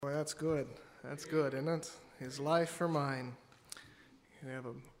That's good. That's good, isn't it? His life for mine. You have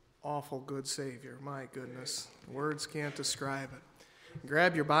an awful good Savior. My goodness. Words can't describe it.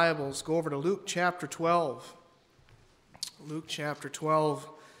 Grab your Bibles. Go over to Luke chapter 12. Luke chapter 12.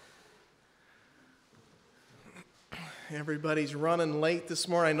 Everybody's running late this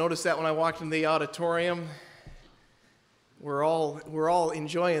morning. I noticed that when I walked into the auditorium. We're all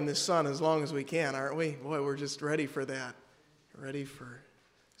enjoying this sun as long as we can, aren't we? Boy, we're just ready for that. Ready for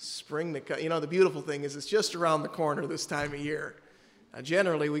spring to come. You know, the beautiful thing is it's just around the corner this time of year. Now,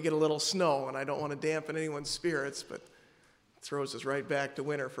 generally, we get a little snow, and I don't want to dampen anyone's spirits, but it throws us right back to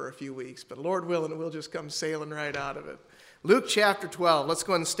winter for a few weeks. But Lord willing, we'll just come sailing right out of it. Luke chapter 12. Let's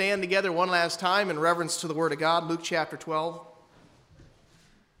go and stand together one last time in reverence to the Word of God. Luke chapter 12.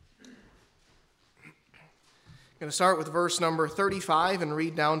 I'm going to start with verse number 35 and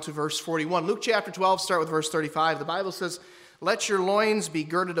read down to verse 41. Luke chapter 12, start with verse 35. The Bible says, "Let your loins be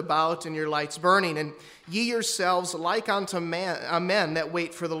girded about and your lights burning, and ye yourselves like unto men that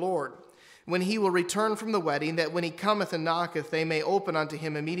wait for the Lord, when he will return from the wedding, that when he cometh and knocketh, they may open unto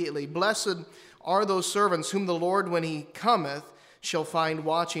him immediately. Blessed are those servants whom the Lord, when he cometh, shall find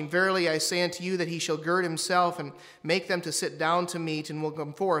watching. Verily I say unto you that he shall gird himself and make them to sit down to meat, and will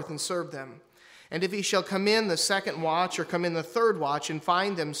come forth and serve them. And if he shall come in the second watch, or come in the third watch, and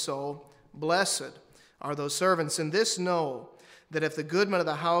find them so, blessed are those servants. And this know, that if the goodman of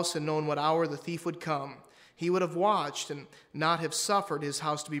the house had known what hour the thief would come, he would have watched, and not have suffered his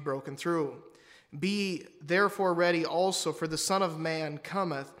house to be broken through. Be therefore ready also, for the Son of Man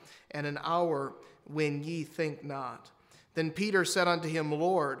cometh at an hour when ye think not." Then Peter said unto him,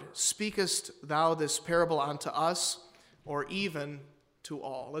 "Lord, speakest thou this parable unto us, or even to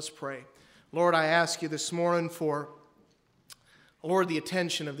all?" Let's pray. Lord, I ask you this morning for, Lord, the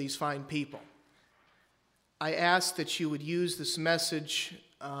attention of these fine people. I ask that you would use this message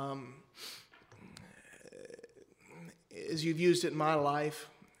as you've used it in my life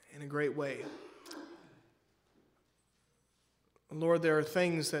in a great way. Lord, there are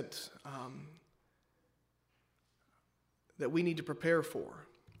things that we need to prepare for.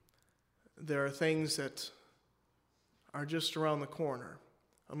 There are things that are just around the corner.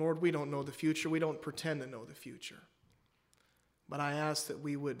 And Lord, we don't know the future. We don't pretend to know the future. But I ask that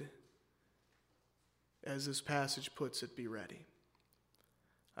we would, as this passage puts it, be ready.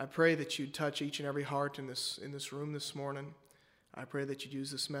 I pray that you'd touch each and every heart in this room this morning. I pray that you'd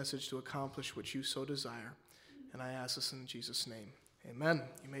use this message to accomplish what you so desire. And I ask this in Jesus' name. Amen.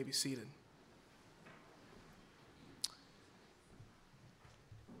 You may be seated.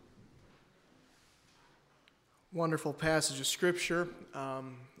 Wonderful passage of Scripture.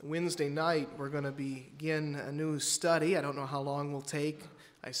 Wednesday night, we're going to begin a new study. I don't know how long we'll take.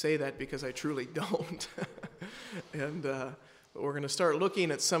 I say that because I truly don't. But we're going to start looking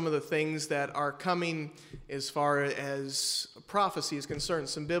at some of the things that are coming as far as prophecy is concerned.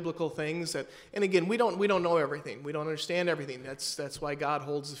 Some biblical things that, and again, we don't know everything. We don't understand everything. That's why God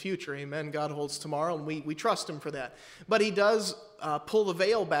holds the future. Amen. God holds tomorrow, and we trust him for that. But he does pull the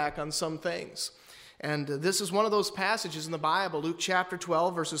veil back on some things. And this is one of those passages in the Bible, Luke chapter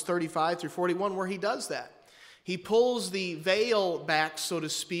 12, verses 35 through 41, where he does that. He pulls the veil back, so to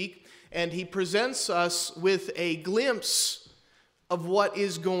speak, and he presents us with a glimpse of what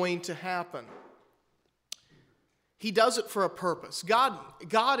is going to happen. He does it for a purpose.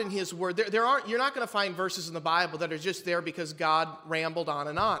 God in his word, you're not going to find verses in the Bible that are just there because God rambled on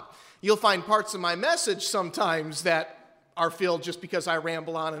and on. You'll find parts of my message sometimes that are filled just because I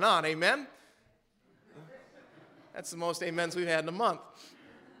ramble on and on. Amen? That's the most amens we've had in a month.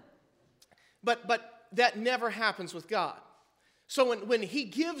 But that never happens with God. So when he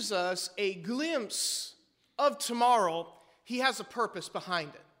gives us a glimpse of tomorrow, he has a purpose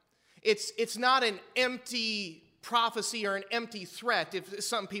behind it. It's not an empty prophecy or an empty threat, if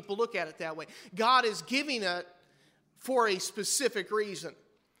some people look at it that way. God is giving it for a specific reason.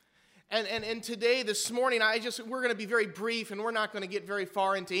 And today, this morning, we're going to be very brief, and we're not going to get very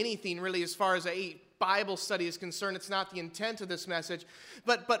far into anything really as far as a Bible study is concerned. It's not the intent of this message.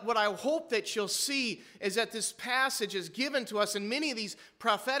 But what I hope that you'll see is that this passage is given to us, and many of these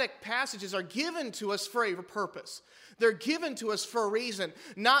prophetic passages are given to us for a purpose. They're given to us for a reason,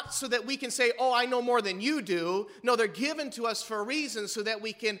 not so that we can say, "Oh, I know more than you do." No, they're given to us for a reason so that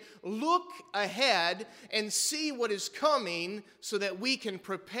we can look ahead and see what is coming so that we can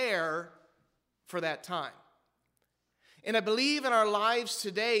prepare for that time. And I believe in our lives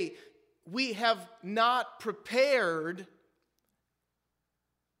today, we have not prepared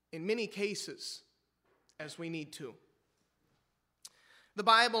in many cases as we need to. The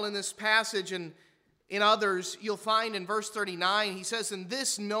Bible in this passage, and In others, you'll find in verse 39, he says, "And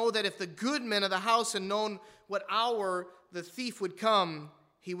this know that if the good men of the house had known what hour the thief would come,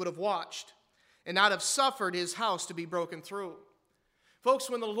 he would have watched, and not have suffered his house to be broken through." Folks,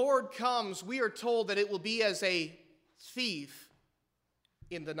 when the Lord comes, we are told that it will be as a thief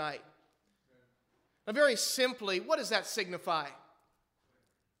in the night. Now, very simply, what does that signify?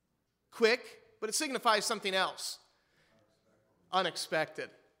 Quick, but it signifies something else. Unexpected.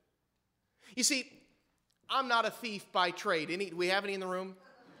 You see, I'm not a thief by trade. Do we have any in the room?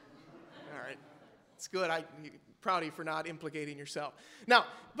 All right. It's good. I'm proud of you for not implicating yourself. Now,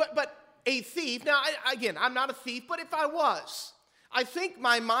 but a thief, now, again, I'm not a thief, but if I was, I think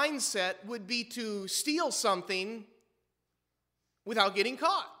my mindset would be to steal something without getting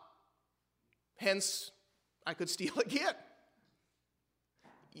caught. Hence, I could steal again.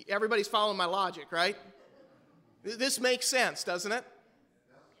 Everybody's following my logic, right? This makes sense, doesn't it?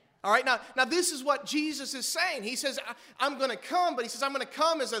 All right, now this is what Jesus is saying. He says, I'm going to come, but he says, I'm going to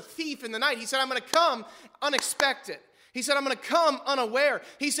come as a thief in the night. He said, I'm going to come unexpected. He said, I'm going to come unaware.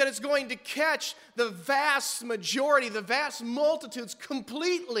 He said, it's going to catch the vast majority, the vast multitudes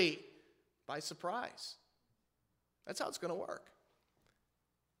completely by surprise. That's how it's going to work.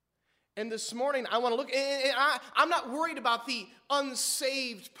 And this morning, I want to look, I'm not worried about the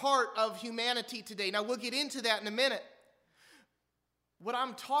unsaved part of humanity today. Now, we'll get into that in a minute. What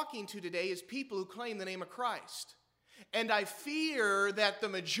I'm talking to today is people who claim the name of Christ. And I fear that the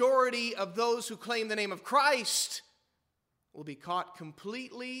majority of those who claim the name of Christ will be caught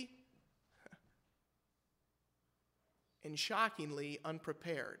completely and shockingly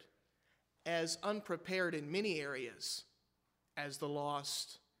unprepared. As unprepared in many areas as the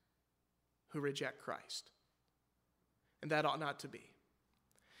lost who reject Christ. And that ought not to be.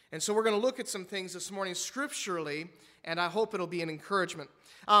 And so we're going to look at some things this morning scripturally, and I hope it'll be an encouragement.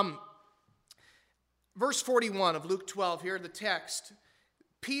 Verse 41 of Luke 12, here the text.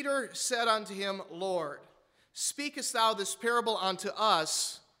 Peter said unto him, Lord, speakest thou this parable unto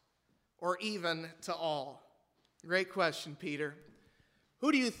us, or even to all? Great question, Peter.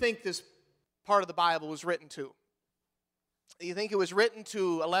 Who do you think this part of the Bible was written to? Do you think it was written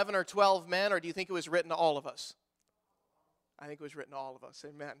to 11 or 12 men, or do you think it was written to all of us? I think it was written to all of us.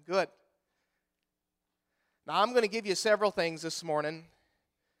 Amen. Good. Now, I'm going to give you several things this morning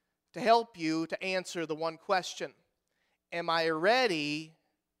to help you to answer the one question. Am I ready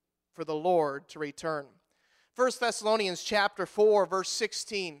for the Lord to return? 1 Thessalonians chapter 4, verse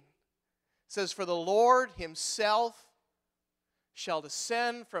 16 says, For the Lord himself shall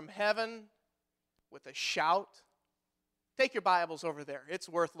descend from heaven with a shout. Take your Bibles over there. It's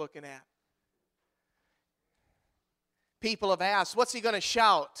worth looking at. People have asked, what's he going to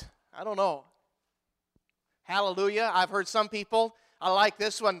shout? I don't know. Hallelujah. I've heard some people, I like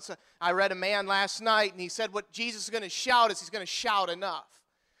this one. I read a man last night, and he said what Jesus is going to shout is he's going to shout enough.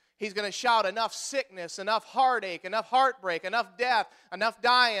 He's going to shout enough sickness, enough heartache, enough heartbreak, enough death, enough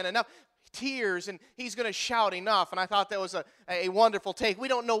dying, enough tears, and he's going to shout enough. And I thought that was a wonderful take. We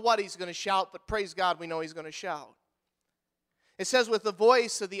don't know what he's going to shout, but praise God, we know he's going to shout. It says, with the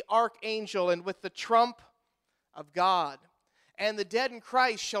voice of the archangel and with the trump of God. And the dead in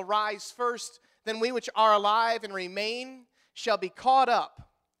Christ shall rise first, then we which are alive and remain shall be caught up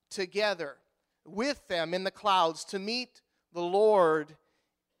together with them in the clouds to meet the Lord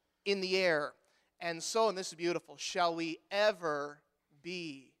in the air. And so, and this is beautiful, shall we ever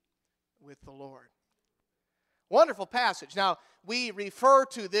be with the Lord. Wonderful passage. Now, we refer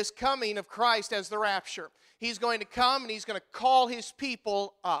to this coming of Christ as the rapture. He's going to come and he's going to call his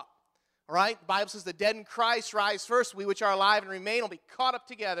people up. All right? The Bible says the dead in Christ rise first. We which are alive and remain will be caught up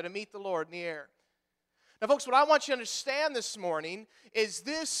together to meet the Lord in the air. Now, folks, what I want you to understand this morning is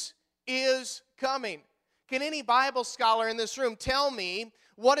this is coming. Can any Bible scholar in this room tell me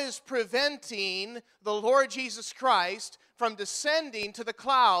what is preventing the Lord Jesus Christ from descending to the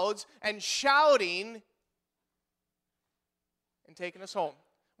clouds and shouting and taking us home?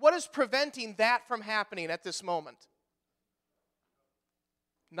 What is preventing that from happening at this moment?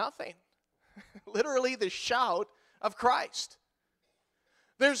 Nothing. Literally the shout of Christ.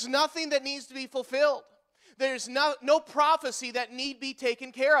 There's nothing that needs to be fulfilled. There's no prophecy that need be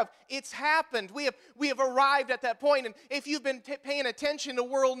taken care of. It's happened. We have arrived at that point. And if you've been paying attention to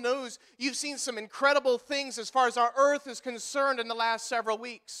world news, you've seen some incredible things as far as our earth is concerned in the last several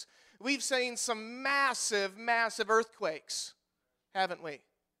weeks. We've seen some massive, massive earthquakes, haven't we?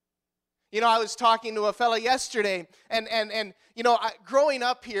 You know, I was talking to a fellow yesterday, and you know, growing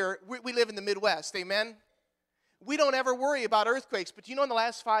up here, we live in the Midwest, amen? We don't ever worry about earthquakes, but you know in the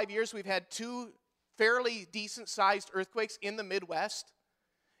last 5 years we've had 2 fairly decent-sized earthquakes in the Midwest.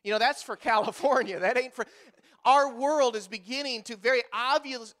 You know, that's for California. That ain't for... Our world is beginning to very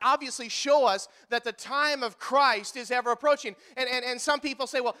obviously show us that the time of Christ is ever approaching. And some people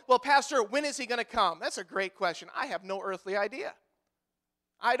say, well, Pastor, when is he going to come? That's a great question. I have no earthly idea.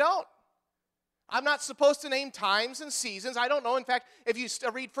 I don't. I'm not supposed to name times and seasons. I don't know. In fact, if you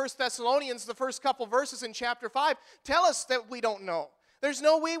read 1 Thessalonians, the first couple verses in chapter 5, tell us that we don't know. There's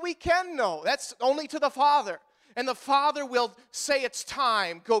no way we can know. That's only to the Father. And the Father will say it's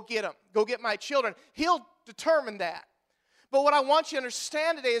time. Go get them. Go get my children. He'll determine that. But what I want you to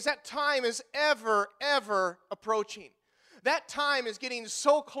understand today is that time is ever, ever approaching. That time is getting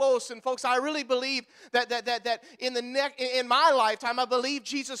so close, and folks, I really believe that in my lifetime, I believe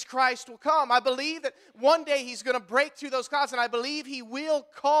Jesus Christ will come. I believe that one day He's going to break through those clouds, and I believe He will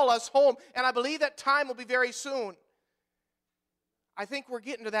call us home, and I believe that time will be very soon. I think we're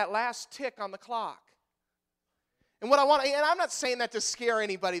getting to that last tick on the clock. And I'm not saying that to scare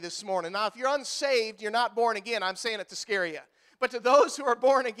anybody this morning. Now, if you're unsaved, you're not born again, I'm saying it to scare you. But to those who are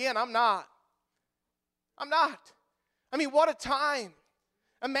born again, I'm not. I'm not. I mean, what a time.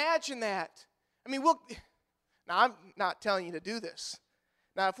 Imagine that. I mean, now, I'm not telling you to do this.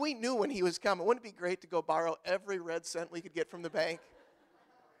 Now, if we knew when He was coming, wouldn't it be great to go borrow every red cent we could get from the bank?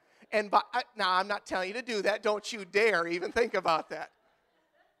 Now, I'm not telling you to do that. Don't you dare even think about that.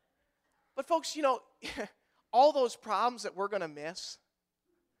 But, folks, you know, all those problems that we're going to miss,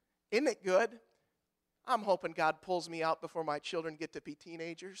 isn't it good? I'm hoping God pulls me out before my children get to be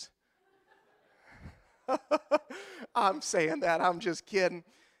teenagers. I'm saying that. I'm just kidding.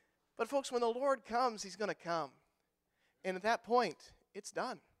 But, folks, when the Lord comes, He's going to come. And at that point, it's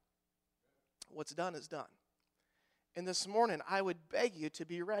done. What's done is done. And this morning, I would beg you to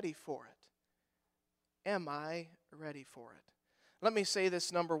be ready for it. Am I ready for it? Let me say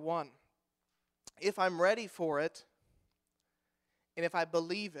this, number one. If I'm ready for it, and if I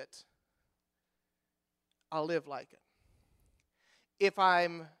believe it, I'll live like it. If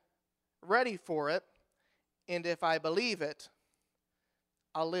I'm ready for it, and if I believe it,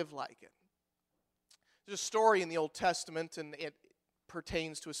 I'll live like it. There's a story in the Old Testament, and it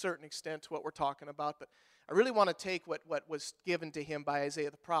pertains to a certain extent to what we're talking about, but I really want to take what was given to him by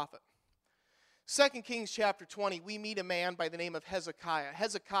Isaiah the prophet. 2 Kings chapter 20, we meet a man by the name of Hezekiah.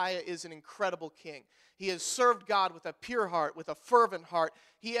 Hezekiah is an incredible king. He has served God with a pure heart, with a fervent heart.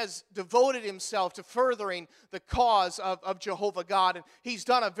 He has devoted himself to furthering the cause of Jehovah God, and he's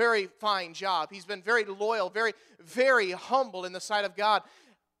done a very fine job. He's been very loyal, very, very humble in the sight of God.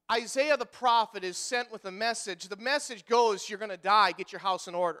 Isaiah the prophet is sent with a message. The message goes, you're going to die, get your house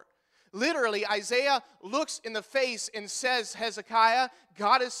in order. Literally, Isaiah looks in the face and says, Hezekiah,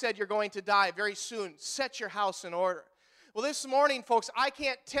 God has said you're going to die very soon. Set your house in order. Well, this morning, folks, I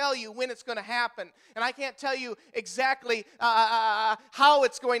can't tell you when it's going to happen, and I can't tell you exactly how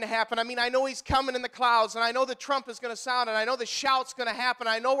it's going to happen. I mean, I know He's coming in the clouds, and I know the trump is going to sound, and I know the shout's going to happen.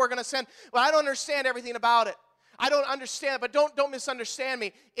 I know we're going to send, but I don't understand everything about it. I don't understand, but don't misunderstand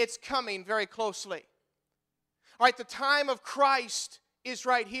me. It's coming very closely. All right, the time of Christ is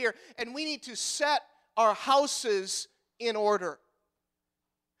right here, and we need to set our houses in order.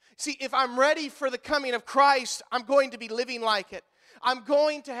 See, if I'm ready for the coming of Christ, I'm going to be living like it. I'm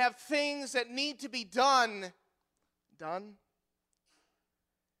going to have things that need to be done. You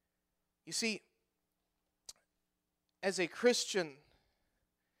see, as a Christian,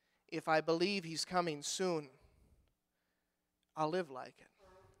 if I believe He's coming soon, I'll live like it.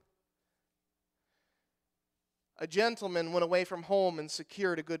 A gentleman went away from home and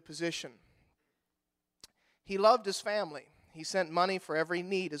secured a good position. He loved his family. He sent money for every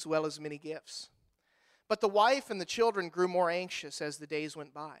need as well as many gifts. But the wife and the children grew more anxious as the days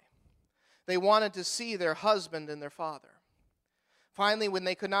went by. They wanted to see their husband and their father. Finally, when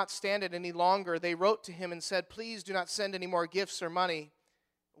they could not stand it any longer, they wrote to him and said, "Please do not send any more gifts or money.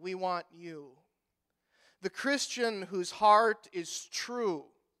 We want you." The Christian whose heart is true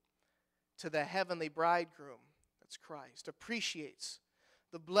to the heavenly bridegroom, that's Christ, appreciates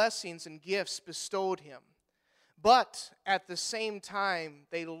the blessings and gifts bestowed him. But at the same time,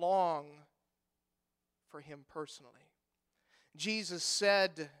 they long for Him personally. Jesus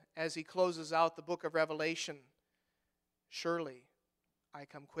said, as He closes out the book of Revelation, "Surely I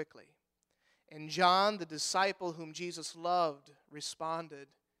come quickly." And John, the disciple whom Jesus loved, responded,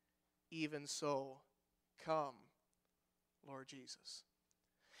 "Even so, come, Lord Jesus."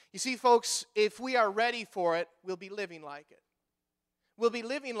 You see, folks, if we are ready for it, we'll be living like it. We'll be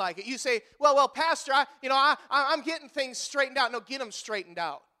living like it. You say, well, Pastor, I'm getting things straightened out. No, get them straightened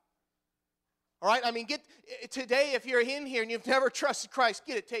out. All right? I mean, today, if you're in here and you've never trusted Christ,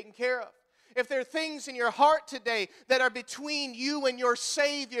 get it taken care of. If there are things in your heart today that are between you and your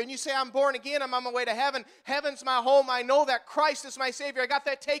Savior, and you say, I'm born again, I'm on my way to heaven, heaven's my home, I know that Christ is my Savior, I got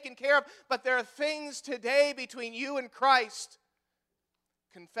that taken care of, but there are things today between you and Christ,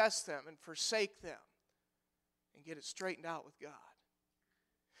 confess them and forsake them and get it straightened out with God.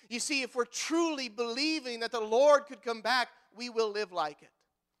 You see, if we're truly believing that the Lord could come back, we will live like it.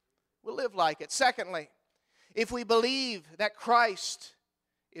 We'll live like it. Secondly, if we believe that Christ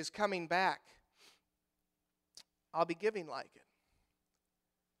is coming back, I'll be giving like it.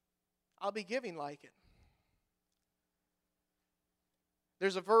 I'll be giving like it.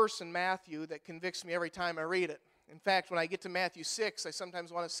 There's a verse in Matthew that convicts me every time I read it. In fact, when I get to Matthew 6, I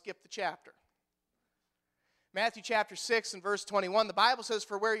sometimes want to skip the chapter. Matthew chapter 6 and verse 21, the Bible says,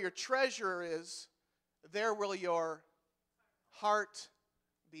 "For where your treasure is, there will your heart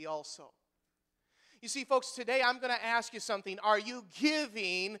be also." You see, folks, today I'm going to ask you something. Are you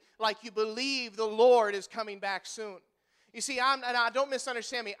giving like you believe the Lord is coming back soon? You see, don't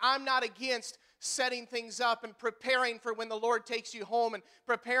misunderstand me. I'm not against setting things up and preparing for when the Lord takes you home and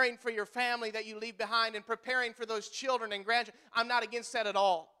preparing for your family that you leave behind and preparing for those children and grandchildren. I'm not against that at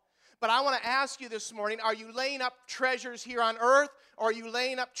all. But I want to ask you this morning, are you laying up treasures here on earth or are you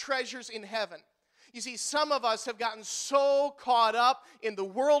laying up treasures in heaven? You see, some of us have gotten so caught up in the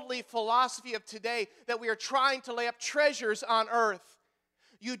worldly philosophy of today that we are trying to lay up treasures on earth.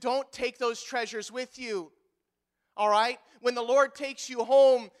 You don't take those treasures with you, all right? When the Lord takes you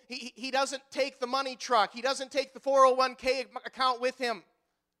home, He doesn't take the money truck. He doesn't take the 401k account with Him.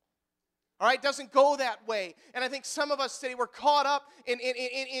 All right, doesn't go that way. And I think some of us today, we're caught up in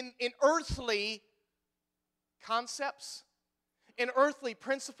earthly concepts, in earthly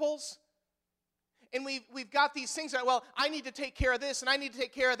principles. And we've got these things that, well, I need to take care of this, and I need to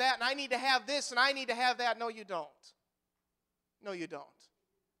take care of that, and I need to have this, and I need to have that. No, you don't. No, you don't.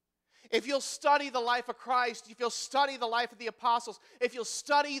 If you'll study the life of Christ, if you'll study the life of the apostles, if you'll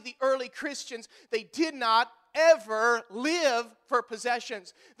study the early Christians, they did not ever live for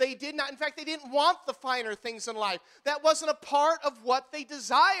possessions. They did not, in fact, they didn't want the finer things in life. That wasn't a part of what they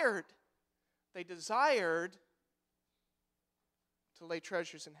desired. They desired to lay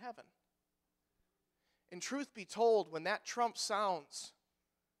treasures in heaven. And truth be told, when that trump sounds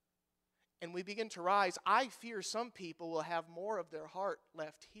and we begin to rise, I fear some people will have more of their heart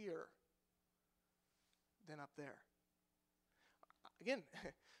left here than up there. Again,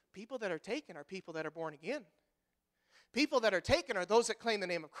 people that are taken are people that are born again. People that are taken are those that claim the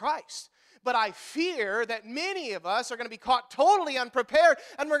name of Christ. But I fear that many of us are going to be caught totally unprepared,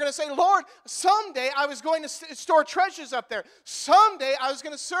 and we're going to say, Lord, someday I was going to store treasures up there. Someday I was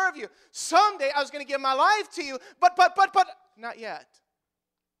going to serve you. Someday I was going to give my life to you, but not yet.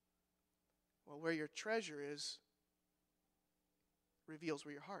 Well, where your treasure is reveals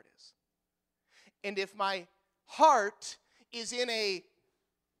where your heart is. And if my heart is in a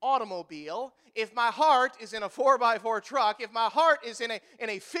automobile, if my heart is in a 4x4 truck, if my heart is in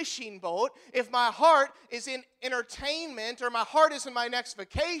a fishing boat, if my heart is in entertainment, or my heart is in my next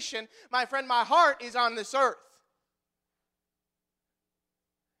vacation, my friend, my heart is on this earth.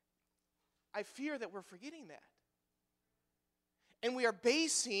 I fear that we're forgetting that. And we are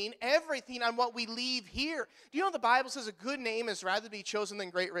basing everything on what we leave here. Do you know the Bible says a good name is rather to be chosen than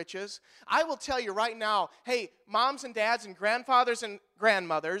great riches? I will tell you right now, hey, moms and dads and grandfathers and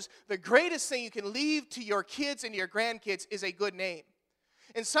grandmothers, the greatest thing you can leave to your kids and your grandkids is a good name.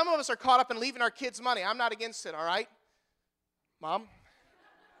 And some of us are caught up in leaving our kids money. I'm not against it, all right? Mom?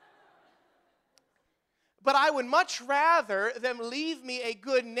 But I would much rather them leave me a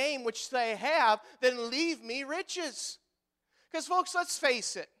good name, which they have, than leave me riches. Because, folks, let's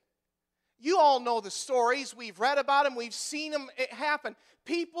face it. You all know the stories. We've read about them. We've seen them happen.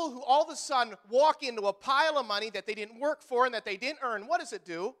 People who all of a sudden walk into a pile of money that they didn't work for and that they didn't earn. What does it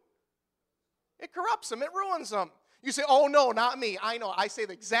do? It corrupts them. It ruins them. You say, oh, no, not me. I know. I say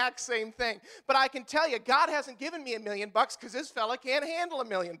the exact same thing. But I can tell you, God hasn't given me $1 million because this fella can't handle $1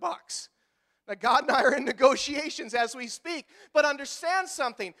 million. Now, God and I are in negotiations as we speak. But understand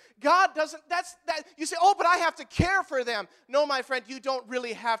something. God doesn't, you say, oh, but I have to care for them. No, my friend, you don't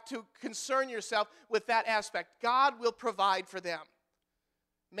really have to concern yourself with that aspect. God will provide for them.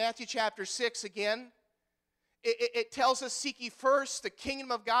 Matthew chapter 6 again. It tells us, seek ye first the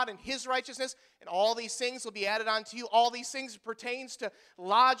kingdom of God and His righteousness, and all these things will be added unto you. All these things pertains to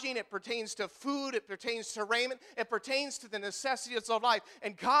lodging, it pertains to food, it pertains to raiment, it pertains to the necessities of life.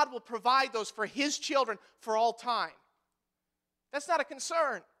 And God will provide those for His children for all time. That's not a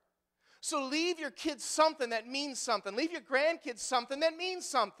concern. So leave your kids something that means something. Leave your grandkids something that means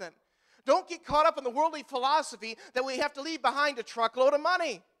something. Don't get caught up in the worldly philosophy that we have to leave behind a truckload of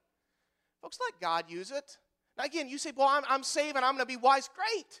money. Folks, let God use it. Now again, you say, well, I'm saving, I'm going to be wise.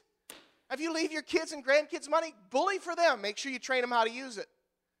 Great. If you leave your kids and grandkids money, bully for them. Make sure you train them how to use it.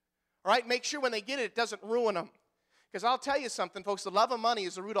 All right? Make sure when they get it, it doesn't ruin them. Because I'll tell you something, folks, the love of money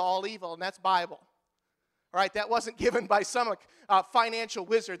is the root of all evil, and that's Bible. All right? That wasn't given by some financial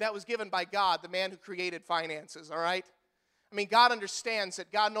wizard. That was given by God, the man who created finances. All right? I mean, God understands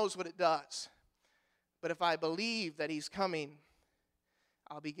it. God knows what it does. But if I believe that He's coming,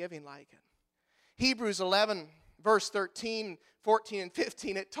 I'll be giving like it. Hebrews 11, verse 13, 14, and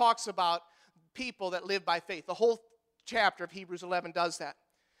 15, it talks about people that live by faith. The whole chapter of Hebrews 11 does that.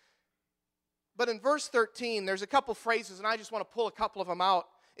 But in verse 13, there's a couple phrases, and I just want to pull a couple of them out.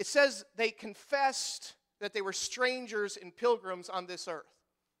 It says they confessed that they were strangers and pilgrims on this earth.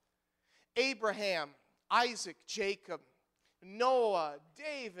 Abraham, Isaac, Jacob, Noah,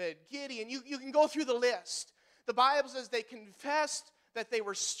 David, Gideon, you can go through the list. The Bible says they confessed that they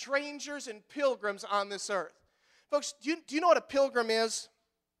were strangers and pilgrims on this earth. Folks, do you know what a pilgrim is?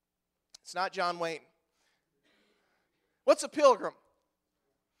 It's not John Wayne. What's a pilgrim?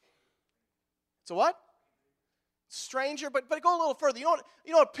 It's a what? Stranger, but go a little further. You know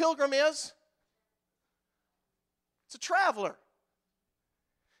what a pilgrim is? It's a traveler.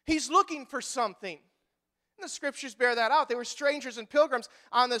 He's looking for something. And the scriptures bear that out. They were strangers and pilgrims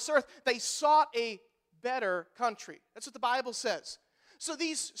on this earth. They sought a better country. That's what the Bible says. So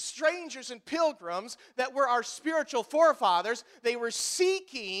these strangers and pilgrims that were our spiritual forefathers, they were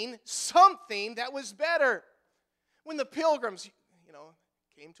seeking something that was better. When the pilgrims,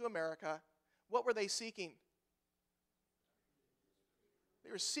 came to America, what were they seeking? They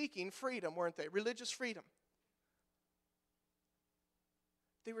were seeking freedom, weren't they? Religious freedom.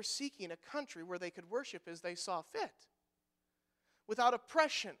 They were seeking a country where they could worship as they saw fit, without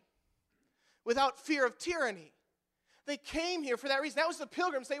oppression, without fear of tyranny. They came here for that reason. That was the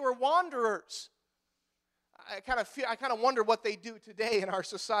pilgrims. They were wanderers. I kind of wonder what they do today in our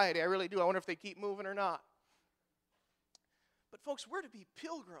society. I really do. I wonder if they keep moving or not. But folks, we're to be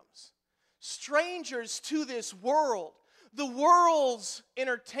pilgrims, strangers to this world, the world's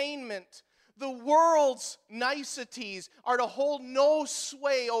entertainment, the world's niceties are to hold no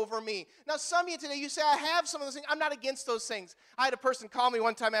sway over me. Now, some of you today, you say, I have some of those things. I'm not against those things. I had a person call me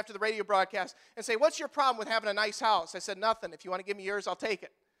one time after the radio broadcast and say, what's your problem with having a nice house? I said, nothing. If you want to give me yours, I'll take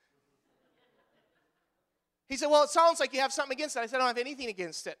it. He said, well, it sounds like you have something against it. I said, I don't have anything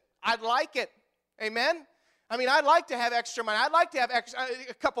against it. I'd like it. Amen? I mean, I'd like to have extra money. I'd like to have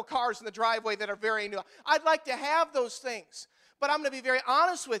a couple cars in the driveway that are very new. I'd like to have those things. But I'm going to be very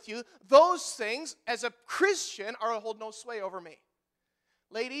honest with you. Those things, as a Christian, are to hold no sway over me.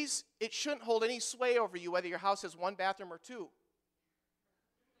 Ladies, it shouldn't hold any sway over you whether your house has one bathroom or two.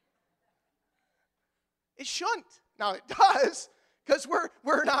 It shouldn't. Now, it does, because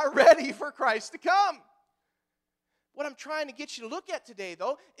we're not ready for Christ to come. What I'm trying to get you to look at today,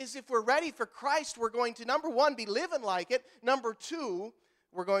 though, is if we're ready for Christ, we're going to, number one, be living like it. Number two,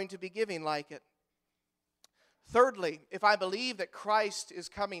 we're going to be giving like it. Thirdly, if I believe that Christ is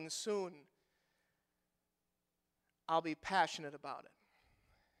coming soon, I'll be passionate about it.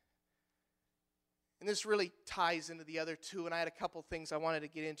 And this really ties into the other two, and I had a couple things I wanted to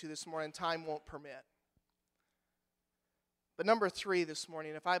get into this morning. Time won't permit. But number three this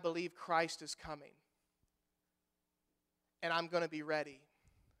morning, if I believe Christ is coming, and I'm going to be ready,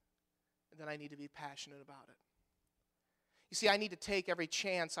 then I need to be passionate about it. You see, I need to take every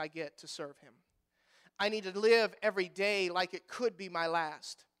chance I get to serve Him. I need to live every day like it could be my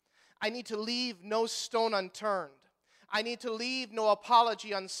last. I need to leave no stone unturned. I need to leave no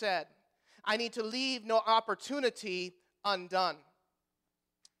apology unsaid. I need to leave no opportunity undone.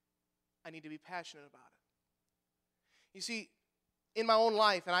 I need to be passionate about it. You see, in my own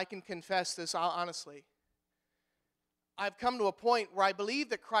life, and I can confess this honestly, I've come to a point where I believe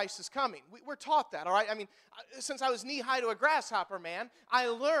that Christ is coming. We're taught that, all right? I mean, since I was knee-high to a grasshopper, man, I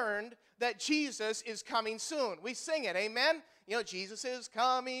learned that Jesus is coming soon. We sing it, amen? You know, Jesus is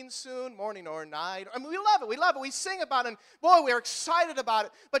coming soon, morning or night. I mean, we love it. We sing about it, and boy, we're excited about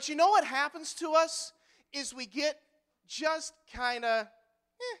it. But you know what happens to us is we get just kind of,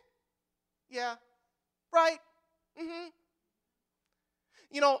 yeah, right, mm-hmm.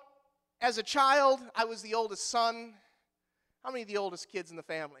 You know, as a child, I was the oldest son. How many of the oldest kids in the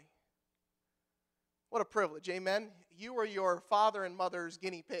family? What a privilege, amen? You were your father and mother's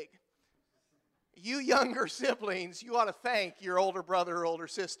guinea pig. You younger siblings, you ought to thank your older brother or older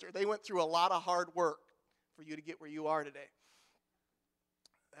sister. They went through a lot of hard work for you to get where you are today.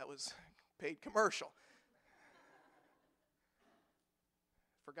 That was paid commercial.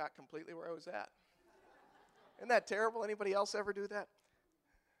 Forgot completely where I was at. Isn't that terrible? Anybody else ever do that?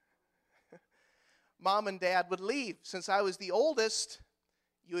 Mom and Dad would leave. Since I was the oldest,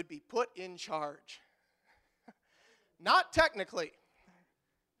 you would be put in charge. Not technically,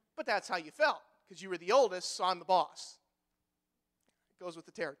 but that's how you felt, because you were the oldest, so I'm the boss. It goes with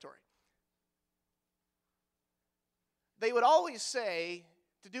the territory. They would always say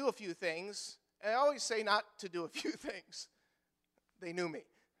to do a few things, and I always say not to do a few things. They knew me.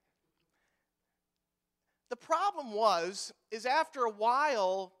 The problem is after a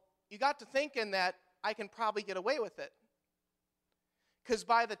while, you got to thinking that I can probably get away with it. Because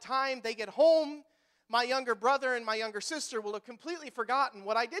by the time they get home, my younger brother and my younger sister will have completely forgotten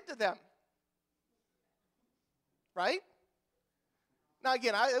what I did to them. Right? Now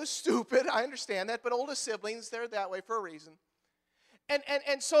again, it was stupid, I understand that, but oldest siblings, they're that way for a reason.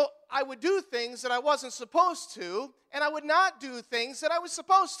 And so I would do things that I wasn't supposed to, and I would not do things that I was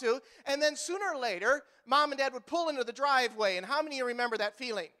supposed to, and then sooner or later, Mom and Dad would pull into the driveway, and how many of you remember that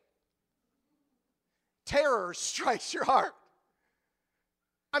feeling? Terror strikes your heart.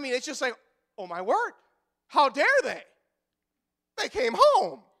 I mean, it's just like, oh my word, how dare they? They came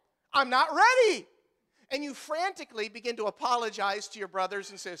home. I'm not ready. And you frantically begin to apologize to your brothers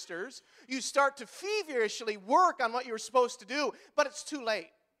and sisters. You start to feverishly work on what you were supposed to do, but it's too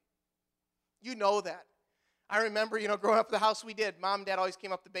late. You know that. I remember, growing up in the house we did, Mom and Dad always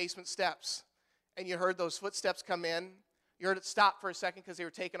came up the basement steps, and you heard those footsteps come in. You heard it stop for a second because they were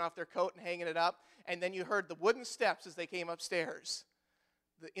taking off their coat and hanging it up, and then you heard the wooden steps as they came upstairs.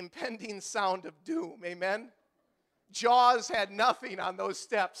 The impending sound of doom, amen? Jaws had nothing on those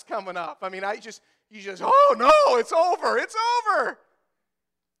steps coming up. I mean, you just, oh no, it's over, it's over.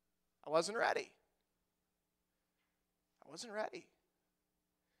 I wasn't ready. I wasn't ready.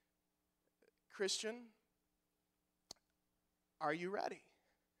 Christian, are you ready?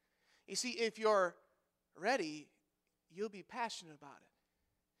 You see, if you're ready, you'll be passionate about it.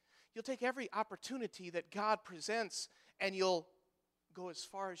 You'll take every opportunity that God presents and you'll go as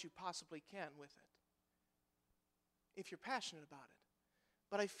far as you possibly can with it, if you're passionate about it.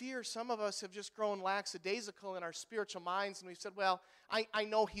 But I fear some of us have just grown lackadaisical in our spiritual minds, and we've said, well, I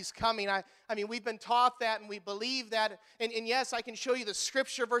know he's coming. I mean, we've been taught that, and we believe that. And yes, I can show you the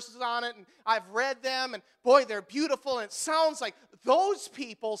scripture verses on it, and I've read them, and boy, they're beautiful, and it sounds like those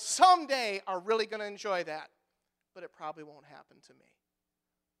people someday are really going to enjoy that. But it probably won't happen to me.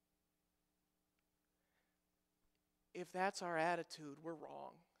 If that's our attitude, we're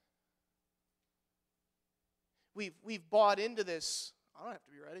wrong. We've bought into this. I don't have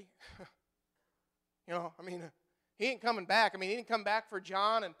to be ready. He ain't coming back. He didn't come back for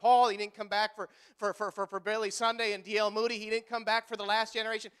John and Paul. He didn't come back for Billy Sunday and D.L. Moody. He didn't come back for the last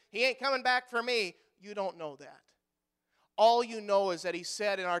generation. He ain't coming back for me. You don't know that. All you know is that he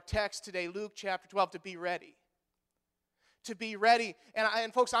said in our text today, Luke chapter 12, to be ready. To be ready.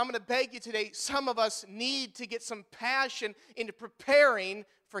 And folks, I'm going to beg you today, some of us need to get some passion into preparing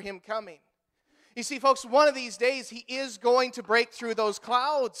for him coming. You see, folks, one of these days, he is going to break through those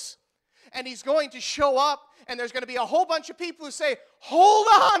clouds. And he's going to show up, and there's going to be a whole bunch of people who say, hold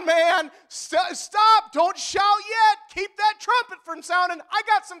on, man. Stop. Don't shout yet. Keep that trumpet from sounding. I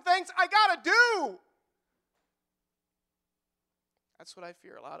got some things I got to do. That's what I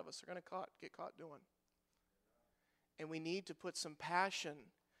fear a lot of us are going to get caught doing. And we need to put some passion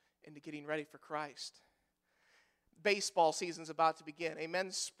into getting ready for Christ. Baseball season's about to begin.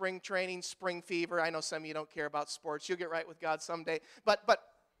 Amen. Spring training, spring fever. I know some of you don't care about sports. You'll get right with God someday. But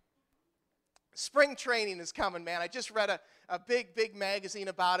spring training is coming, man. I just read a big magazine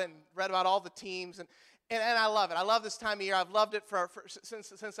about it and read about all the teams. And I love it. I love this time of year. I've loved it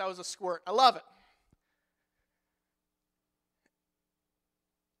since I was a squirt. I love it.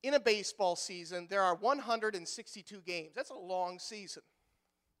 In a baseball season, there are 162 games. That's a long season.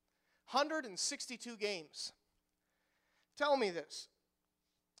 162 games. Tell me this.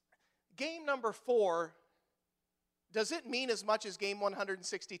 Game number 4, does it mean as much as game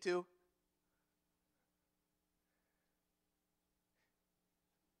 162?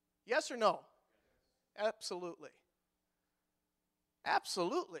 Yes or no? Absolutely.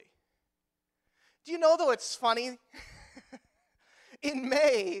 Absolutely. Do you know, though, it's funny? In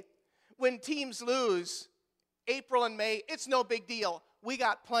May, when teams lose, April and May, it's no big deal. We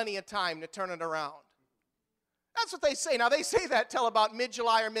got plenty of time to turn it around. That's what they say. Now, they say that till about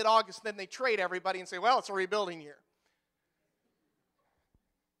mid-July or mid-August, and then they trade everybody and say, well, it's a rebuilding year.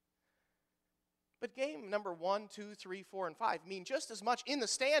 But game number 1, 2, 3, 4, and 5 mean just as much in the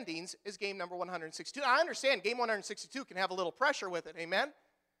standings as game number 162. Now, I understand game 162 can have a little pressure with it, amen?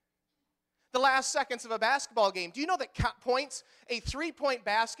 The last seconds of a basketball game. Do you know that points, a 3-point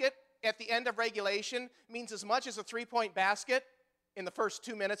basket at the end of regulation means as much as a 3-point basket in the first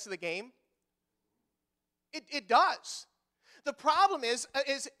 2 minutes of the game? It does. The problem is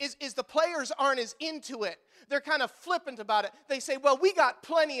the players aren't as into it. They're kind of flippant about it. They say, well, we got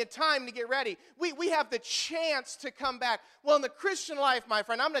plenty of time to get ready. We have the chance to come back. Well, in the Christian life, my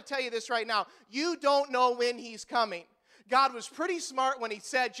friend, I'm going to tell you this right now. You don't know when he's coming. God was pretty smart when he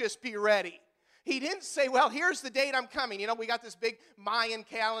said, just be ready. He didn't say, well, here's the date I'm coming. You know, we got this big Mayan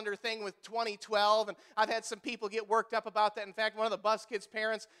calendar thing with 2012, and I've had some people get worked up about that. In fact, one of the bus kids'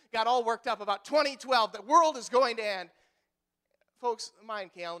 parents got all worked up about 2012. The world is going to end. Folks, the Mayan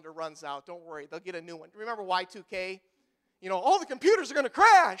calendar runs out. Don't worry. They'll get a new one. Remember Y2K? You know, all the computers are going to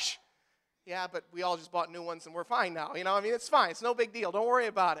crash. Yeah, but we all just bought new ones, and we're fine now. You know, I mean, it's fine. It's no big deal. Don't worry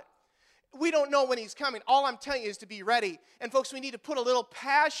about it. We don't know when he's coming. All I'm telling you is to be ready. And folks, we need to put a little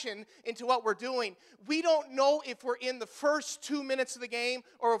passion into what we're doing. We don't know if we're in the first 2 minutes of the game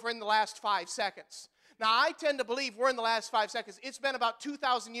or if we're in the last 5 seconds. Now, I tend to believe we're in the last 5 seconds. It's been about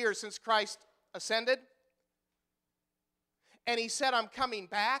 2,000 years since Christ ascended. And he said, I'm coming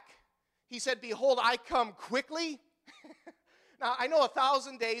back. He said, behold, I come quickly. Now, I know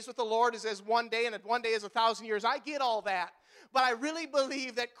 1,000 days with the Lord is as 1 day, and 1 day is 1,000 years. I get all that. But I really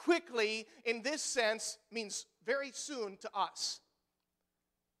believe that quickly, in this sense, means very soon to us.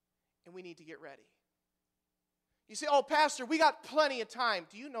 And we need to get ready. You say, oh, Pastor, we got plenty of time.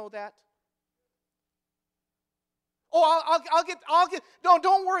 Do you know that? Oh, I'll get,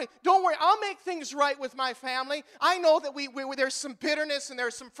 don't worry. I'll make things right with my family. I know that there's some bitterness and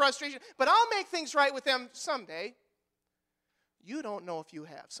there's some frustration, but I'll make things right with them someday. You don't know if you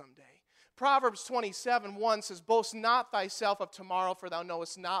have someday. Proverbs 27:1 says, boast not thyself of tomorrow, for thou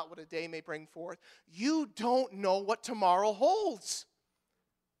knowest not what a day may bring forth. You don't know what tomorrow holds.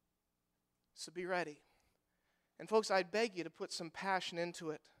 So be ready. And folks, I beg you to put some passion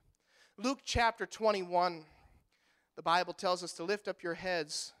into it. Luke chapter 21, the Bible tells us to lift up your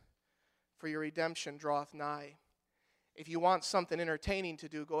heads, for your redemption draweth nigh. If you want something entertaining to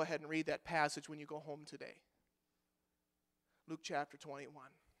do, go ahead and read that passage when you go home today. Luke chapter 21.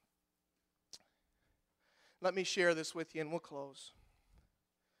 Let me share this with you and we'll close.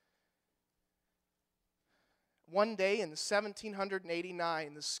 One day in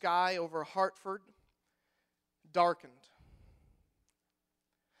 1789, the sky over Hartford darkened.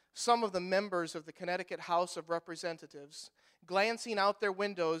 Some of the members of the Connecticut House of Representatives, glancing out their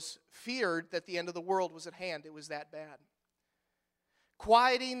windows, feared that the end of the world was at hand. It was that bad.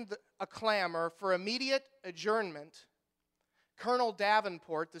 Quieting a clamor for immediate adjournment, Colonel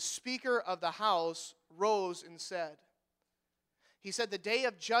Davenport, the Speaker of the House, rose and said, he said, the day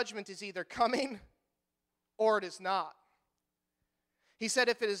of judgment is either coming or it is not. He said,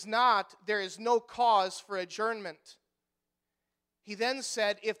 if it is not, there is no cause for adjournment. He then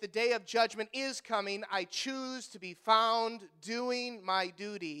said, if the day of judgment is coming, I choose to be found doing my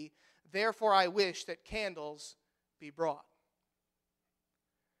duty. Therefore, I wish that candles be brought.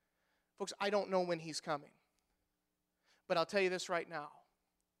 Folks, I don't know when he's coming. But I'll tell you this right now.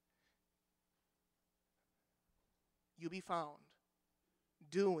 You be found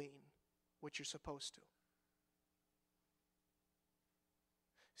doing what you're supposed to.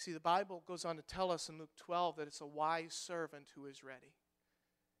 See, the Bible goes on to tell us in Luke 12 that it's a wise servant who is ready.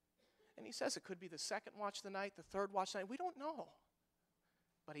 And he says it could be the second watch of the night, the third watch of the night. We don't know.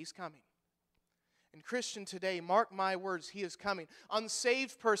 But he's coming. And Christian today, mark my words, he is coming.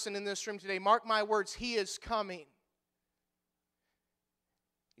 Unsaved person in this room today, mark my words, he is coming.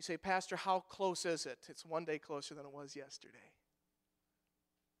 You say, Pastor, how close is it? It's 1 day closer than it was yesterday.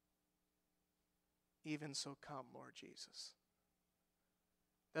 Even so come, Lord Jesus.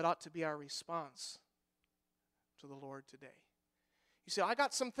 That ought to be our response to the Lord today. You say, I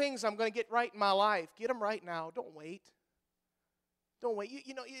got some things I'm going to get right in my life. Get them right now. Don't wait. Don't wait.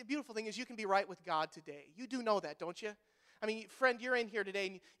 You know, the beautiful thing is you can be right with God today. You do know that, don't you? I mean, friend, you're in here today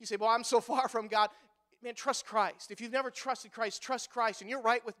and you say, well, I'm so far from God. Man, trust Christ. If you've never trusted Christ, trust Christ, and you're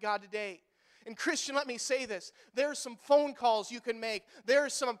right with God today. And Christian, let me say this. There are some phone calls you can make. There are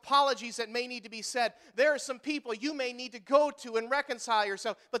some apologies that may need to be said. There are some people you may need to go to and reconcile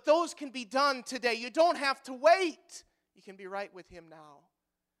yourself. But those can be done today. You don't have to wait. You can be right with him now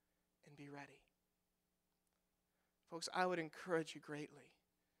and be ready. Folks, I would encourage you greatly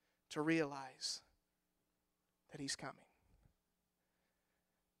to realize that he's coming.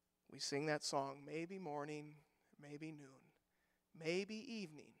 We sing that song, maybe morning, maybe noon, maybe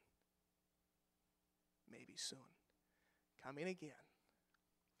evening, maybe soon. Coming again.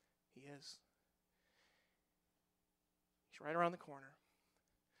 He is. He's right around the corner.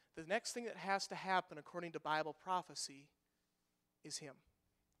 The next thing that has to happen according to Bible prophecy is him.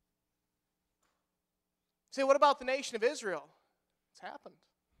 Say, what about the nation of Israel? It's happened.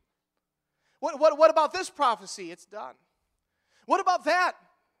 What about this prophecy? It's done. What about that?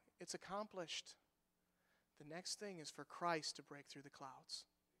 It's accomplished. The next thing is for Christ to break through the clouds.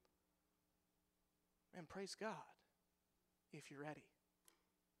 Man, praise God if you're ready.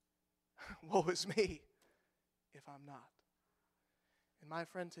 Woe is me if I'm not. And my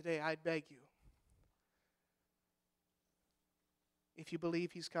friend, today I'd beg you, if you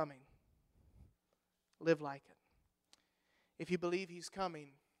believe He's coming, live like it. If you believe He's coming,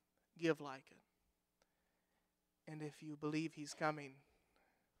 give like it. And if you believe He's coming,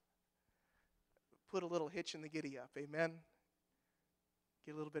 put a little hitch in the giddy up. Amen?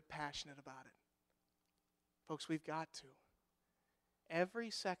 Get a little bit passionate about it. Folks, we've got to. Every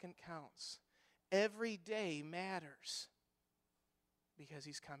second counts. Every day matters because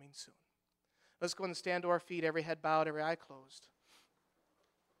He's coming soon. Let's go and stand to our feet, every head bowed, every eye closed.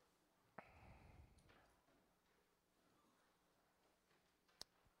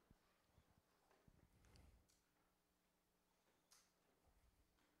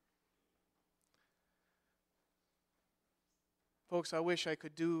 Folks, I wish I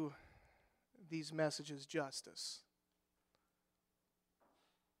could do these messages justice,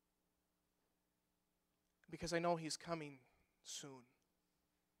 because I know He's coming soon,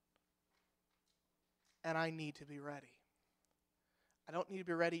 and I need to be ready. I don't need to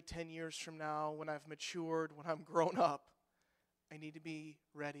be ready 10 years from now when I've matured, when I'm grown up. I need to be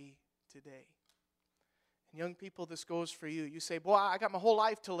ready today. And young people, this goes for you. You say, boy, I got my whole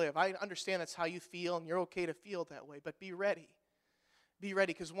life to live. I understand that's how you feel, and you're okay to feel that way, but be ready. Be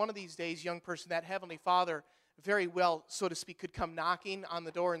ready, because one of these days, young person, that Heavenly Father very well, so to speak, could come knocking on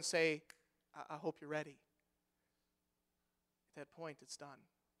the door and say, I hope you're ready. At that point, it's done.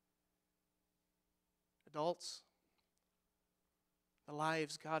 Adults, the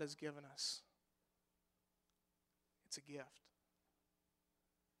lives God has given us, it's a gift.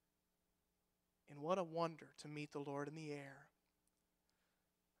 And what a wonder to meet the Lord in the air.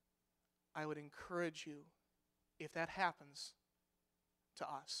 I would encourage you, if that happens to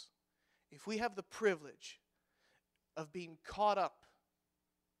us, if we have the privilege of being caught up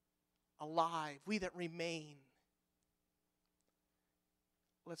alive, we that remain,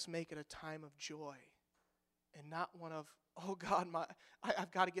 let's make it a time of joy and not one of, oh God,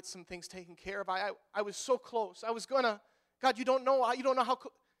 I've got to get some things taken care of. I was so close. I was going to, God, you don't know how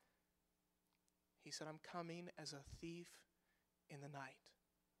close. He said, I'm coming as a thief in the night.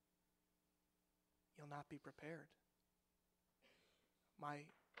 You'll not be prepared.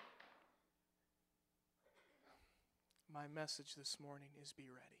 My message this morning is be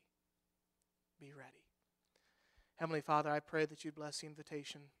ready. Be ready. Heavenly Father, I pray that you'd bless the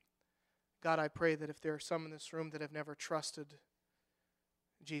invitation. God, I pray that if there are some in this room that have never trusted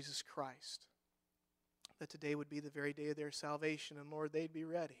Jesus Christ, that today would be the very day of their salvation, and Lord, they'd be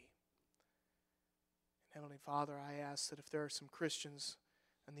ready. Heavenly Father, I ask that if there are some Christians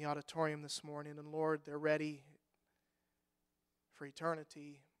in the auditorium this morning, and Lord, they're ready for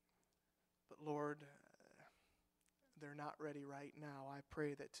eternity, but Lord, they're not ready right now, I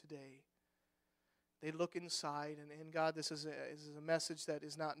pray that today they look inside, and God, this is a message that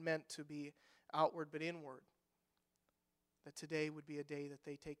is not meant to be outward but inward, that today would be a day that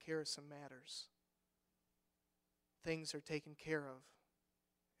they take care of some matters. Things are taken care of,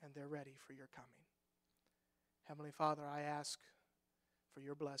 and they're ready for your coming. Heavenly Father, I ask for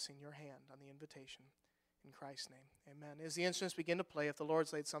your blessing, your hand on the invitation. In Christ's name, amen. As the instruments begin to play, if the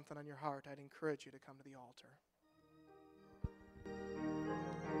Lord's laid something on your heart, I'd encourage you to come to the altar.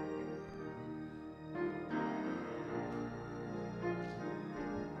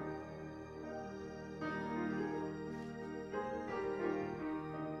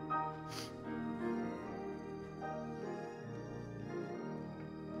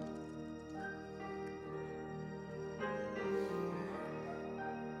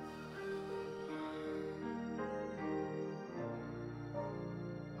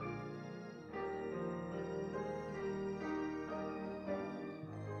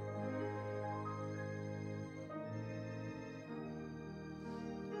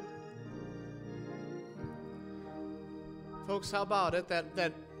 Folks, how about it that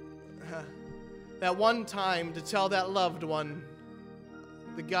one time to tell that loved one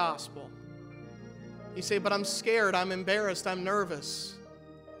the gospel? You say, but I'm scared, I'm embarrassed, I'm nervous.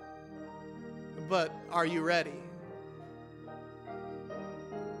 But are you ready?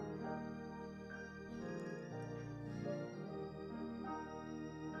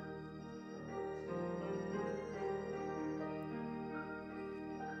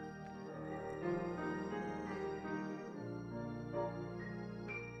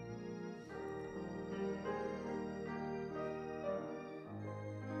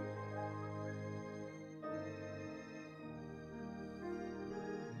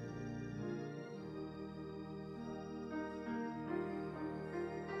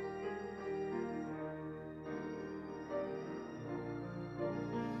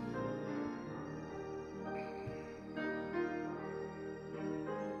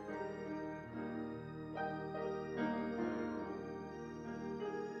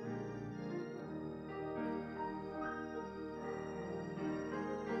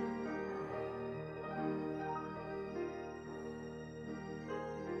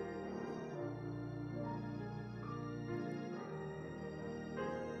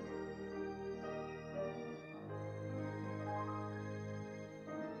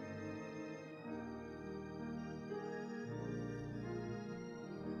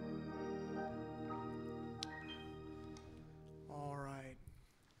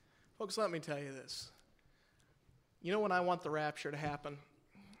 Folks, let me tell you this. You know when I want the rapture to happen?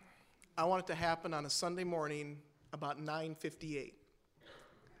 I want it to happen on a Sunday morning about 9:58.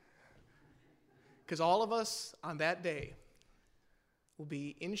 Because all of us on that day will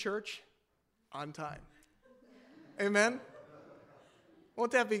be in church on time. Amen?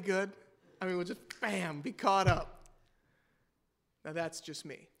 Won't that be good? I mean, we'll just, bam, be caught up. Now, that's just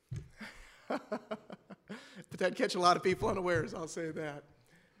me. But that'd catch a lot of people unawares, I'll say that.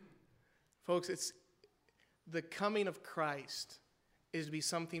 Folks, it's the coming of Christ is to be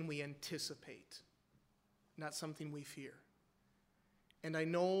something we anticipate, not something we fear. And I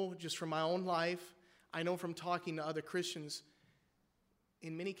know just from my own life, I know from talking to other Christians,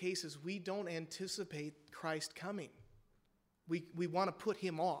 in many cases, we don't anticipate Christ coming. We want to put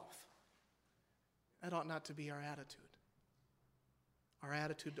him off. That ought not to be our attitude. Our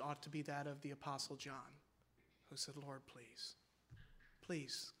attitude ought to be that of the Apostle John, who said, Lord, please,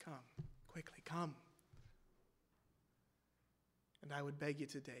 please come, quickly come. And I would beg you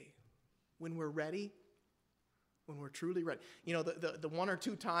today, when we're ready, when we're truly ready. You know, the one or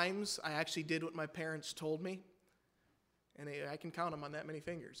two times I actually did what my parents told me, and I can count them on that many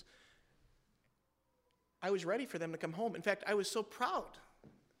fingers. I was ready for them to come home. In fact, I was so proud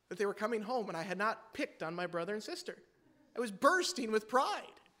that they were coming home, and I had not picked on my brother and sister. I was bursting with pride.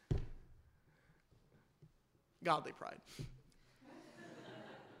 Godly pride.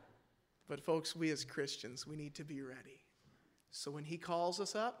 But folks, we as Christians, we need to be ready. So when he calls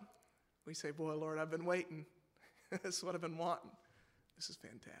us up, we say, boy, Lord, I've been waiting. This is what I've been wanting. This is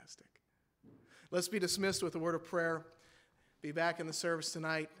fantastic. Let's be dismissed with a word of prayer. Be back in the service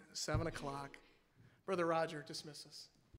tonight, 7 o'clock. Brother Roger, dismiss us.